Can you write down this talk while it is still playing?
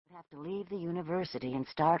have to leave the university and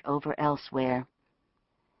start over elsewhere.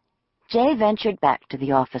 Jay ventured back to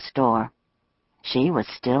the office door. She was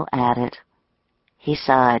still at it. He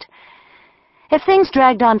sighed. If things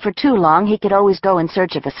dragged on for too long, he could always go in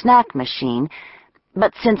search of a snack machine,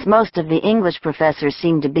 but since most of the English professors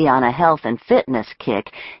seemed to be on a health and fitness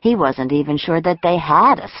kick, he wasn't even sure that they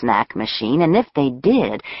had a snack machine, and if they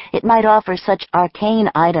did, it might offer such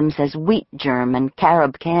arcane items as wheat germ and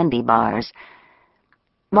carob candy bars.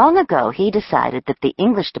 Long ago, he decided that the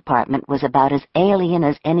English department was about as alien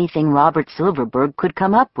as anything Robert Silverberg could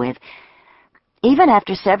come up with. Even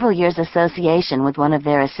after several years' association with one of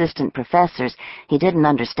their assistant professors, he didn't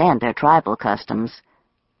understand their tribal customs.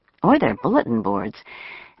 Or their bulletin boards.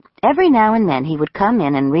 Every now and then he would come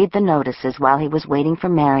in and read the notices while he was waiting for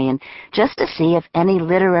Marion, just to see if any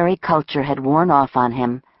literary culture had worn off on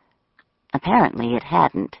him. Apparently it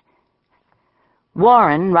hadn't.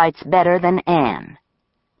 Warren writes better than Anne.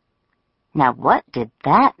 Now what did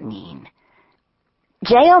that mean?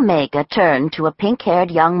 J. Omega turned to a pink-haired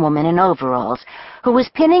young woman in overalls who was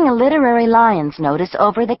pinning a literary lions notice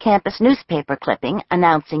over the campus newspaper clipping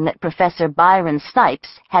announcing that Professor Byron Snipes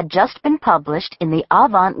had just been published in the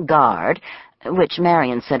avant-garde, which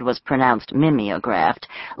Marion said was pronounced mimeographed,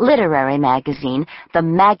 literary magazine, The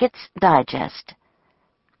Maggot's Digest.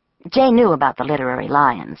 Jay knew about the literary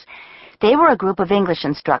lions. They were a group of English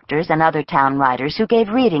instructors and other town writers who gave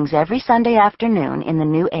readings every Sunday afternoon in the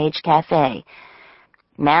New Age Cafe.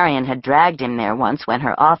 Marion had dragged him there once when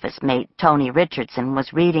her office mate, Toni Richardson,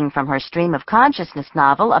 was reading from her stream of consciousness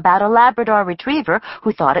novel about a Labrador retriever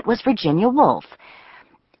who thought it was Virginia Woolf.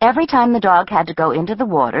 Every time the dog had to go into the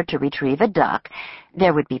water to retrieve a duck,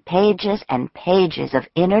 there would be pages and pages of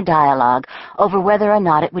inner dialogue over whether or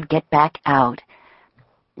not it would get back out.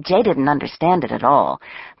 Jay didn't understand it at all,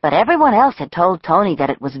 but everyone else had told Toni that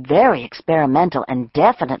it was very experimental and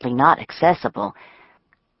definitely not accessible.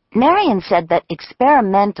 Marion said that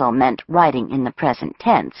experimental meant writing in the present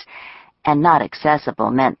tense, and not accessible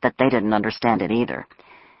meant that they didn't understand it either.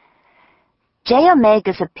 J.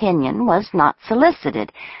 Omega's opinion was not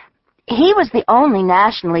solicited. He was the only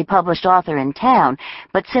nationally published author in town,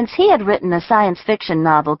 but since he had written a science fiction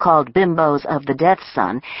novel called Bimbos of the Death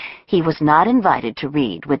Sun, he was not invited to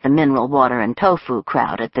read with the mineral water and tofu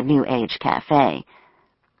crowd at the New Age Cafe.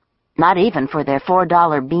 Not even for their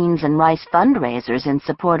 $4 beans and rice fundraisers in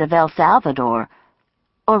support of El Salvador.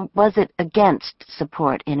 Or was it against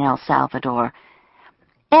support in El Salvador?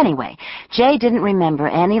 Anyway, Jay didn't remember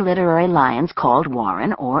any literary lions called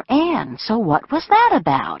Warren or Anne, so what was that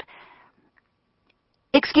about?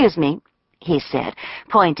 "Excuse me," he said,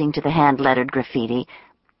 pointing to the hand-lettered graffiti.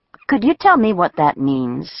 "Could you tell me what that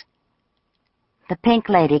means?" The pink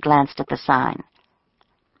lady glanced at the sign.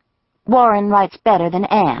 "Warren writes better than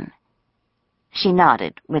Anne." She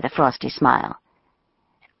nodded with a frosty smile.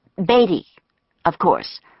 "Beatty, of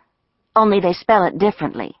course, only they spell it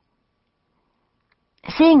differently."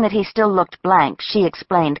 Seeing that he still looked blank, she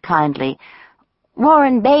explained kindly,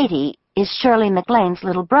 "Warren Beatty is Shirley MacLaine's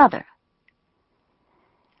little brother."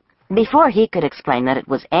 Before he could explain that it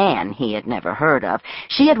was Anne he had never heard of,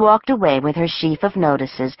 she had walked away with her sheaf of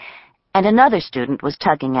notices, and another student was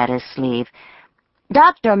tugging at his sleeve.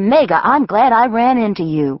 "Dr. Omega, I'm glad I ran into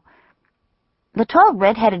you." The tall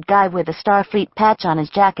red-headed guy with a Starfleet patch on his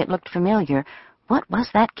jacket looked familiar. What was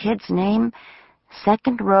that kid's name?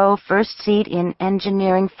 Second row, first seat in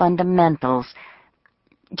engineering fundamentals.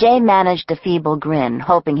 Jay managed a feeble grin,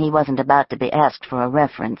 hoping he wasn't about to be asked for a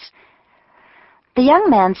reference. The young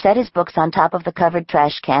man set his books on top of the covered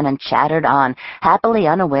trash can and chattered on, happily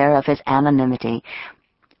unaware of his anonymity.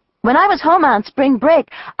 "When I was home on spring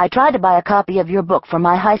break, I tried to buy a copy of your book for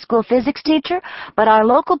my high school physics teacher, but our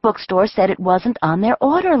local bookstore said it wasn't on their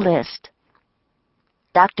order list."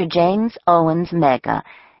 Dr. James Owens Mega,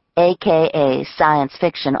 a.k.a. science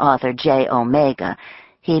fiction author J. Omega,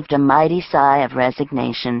 heaved a mighty sigh of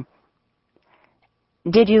resignation.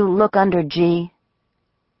 "Did you look under G?"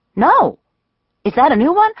 "No. Is that a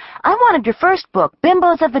new one? I wanted your first book,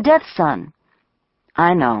 Bimbos of the Death Sun."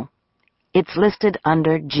 "I know. It's listed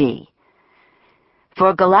under G.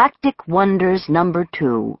 For Galactic Wonders No.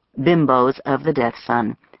 2, Bimbos of the Death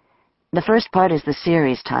Sun. The first part is the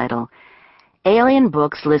series title. Alien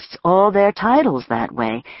Books lists all their titles that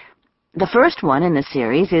way. The first one in the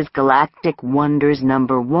series is Galactic Wonders No.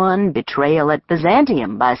 1, Betrayal at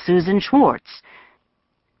Byzantium by Susan Schwartz."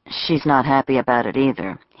 "She's not happy about it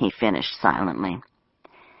either," he finished silently.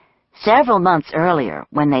 Several months earlier,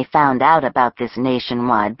 when they found out about this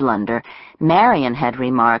nationwide blunder, Marion had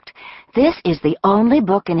remarked, "This is the only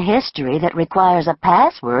book in history that requires a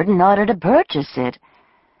password in order to purchase it."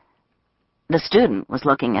 The student was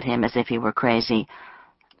looking at him as if he were crazy.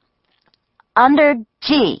 "Under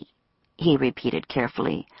G," he repeated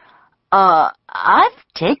carefully. I've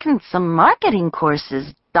taken some marketing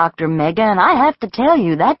courses, Dr. Omega, and I have to tell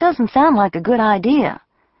you, that doesn't sound like a good idea."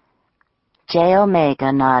 J.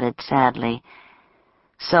 Omega nodded sadly.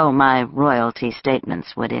 "So my royalty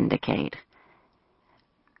statements would indicate."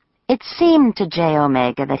 It seemed to J.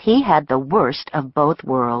 Omega that he had the worst of both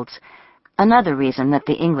worlds, another reason that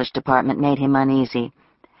the English department made him uneasy.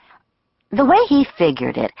 The way he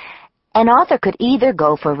figured it, an author could either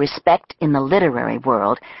go for respect in the literary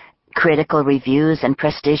world, critical reviews in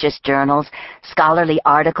prestigious journals, scholarly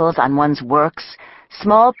articles on one's works,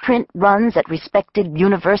 small print runs at respected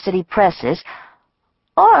university presses,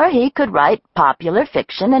 or he could write popular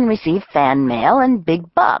fiction and receive fan mail and big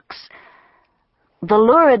bucks. The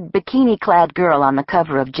lurid bikini-clad girl on the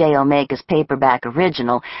cover of J. Omega's paperback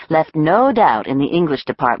original left no doubt in the English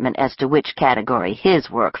department as to which category his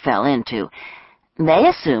work fell into. They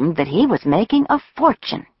assumed that he was making a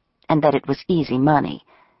fortune, and that it was easy money.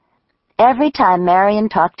 Every time Marion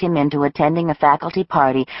talked him into attending a faculty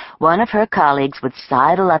party, one of her colleagues would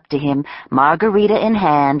sidle up to him, margarita in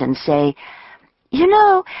hand, and say, "You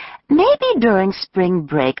know, maybe during spring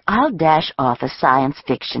break I'll dash off a science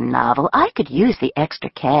fiction novel. I could use the extra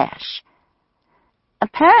cash."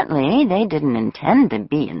 Apparently, they didn't intend to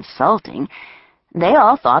be insulting. They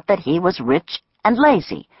all thought that he was rich and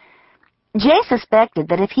lazy. Jay suspected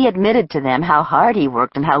that if he admitted to them how hard he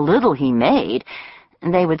worked and how little he made,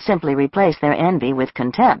 they would simply replace their envy with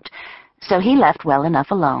contempt, so he left well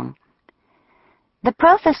enough alone. The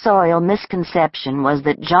professorial misconception was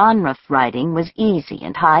that genre writing was easy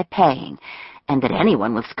and high-paying, and that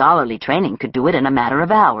anyone with scholarly training could do it in a matter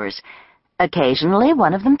of hours. Occasionally,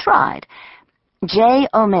 one of them tried. J.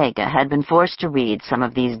 Omega had been forced to read some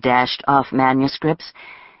of these dashed-off manuscripts,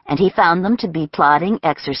 and he found them to be plodding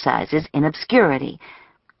exercises in obscurity.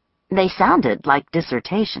 They sounded like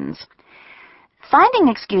dissertations. Finding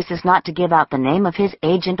excuses not to give out the name of his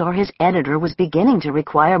agent or his editor was beginning to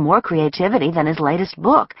require more creativity than his latest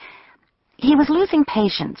book. He was losing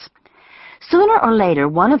patience. Sooner or later,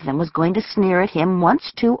 one of them was going to sneer at him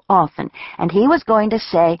once too often, and he was going to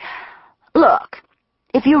say, "Look,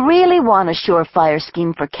 if you really want a surefire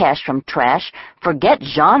scheme for cash from trash, forget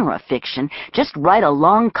genre fiction. Just write a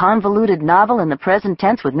long, convoluted novel in the present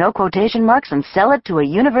tense with no quotation marks and sell it to a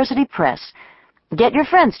university press. Get your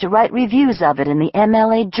friends to write reviews of it in the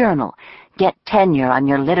MLA Journal. Get tenure on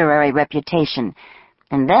your literary reputation.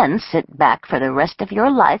 And then sit back for the rest of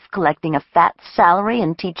your life collecting a fat salary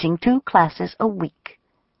and teaching 2 classes a week."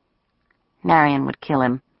 Marion would kill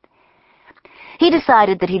him. He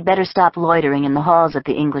decided that he'd better stop loitering in the halls of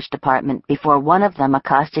the English department before one of them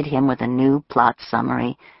accosted him with a new plot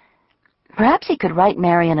summary. Perhaps he could write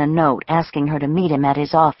Marion a note asking her to meet him at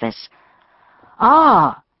his office.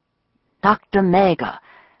 "Ah, Dr. Omega,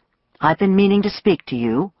 I've been meaning to speak to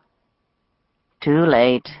you." Too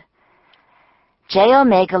late. J.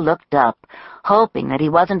 Omega looked up, hoping that he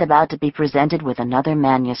wasn't about to be presented with another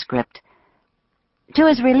manuscript. To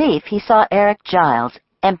his relief, he saw Eric Giles,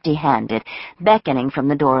 empty-handed, beckoning from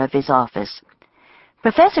the door of his office.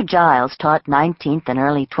 Professor Giles taught 19th and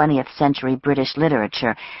early 20th century British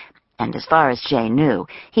literature, and as far as Jay knew,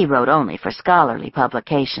 he wrote only for scholarly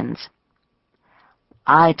publications.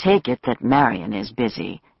 "I take it that Marion is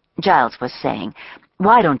busy," Giles was saying.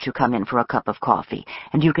 "Why don't you come in for a cup of coffee,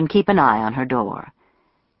 and you can keep an eye on her door."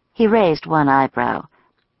 He raised one eyebrow.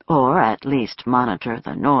 "Or at least monitor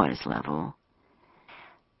the noise level."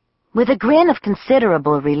 With a grin of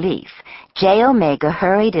considerable relief, J. Omega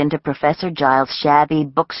hurried into Professor Giles' shabby,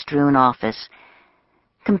 book-strewn office.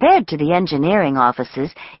 Compared to the engineering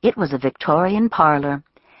offices, it was a Victorian parlor.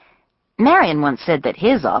 Marion once said that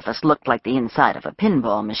his office looked like the inside of a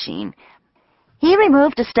pinball machine. He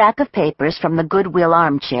removed a stack of papers from the Goodwill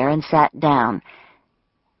armchair and sat down.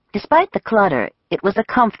 Despite the clutter, it was a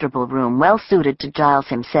comfortable room, well suited to Giles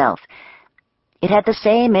himself. It had the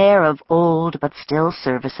same air of old but still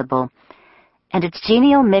serviceable, and its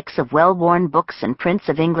genial mix of well-worn books and prints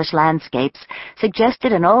of English landscapes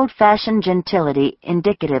suggested an old-fashioned gentility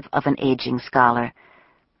indicative of an aging scholar.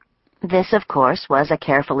 This, of course, was a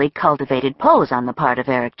carefully cultivated pose on the part of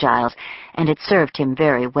Eric Giles, and it served him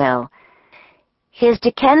very well. His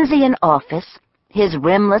Dickensian office, his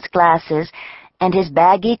rimless glasses, and his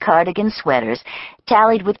baggy cardigan sweaters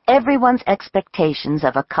tallied with everyone's expectations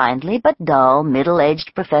of a kindly but dull,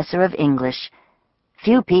 middle-aged professor of English.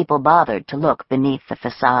 Few people bothered to look beneath the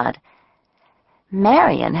facade.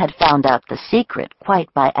 Marion had found out the secret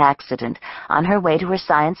quite by accident on her way to her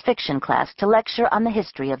science fiction class to lecture on the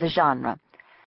history of the genre.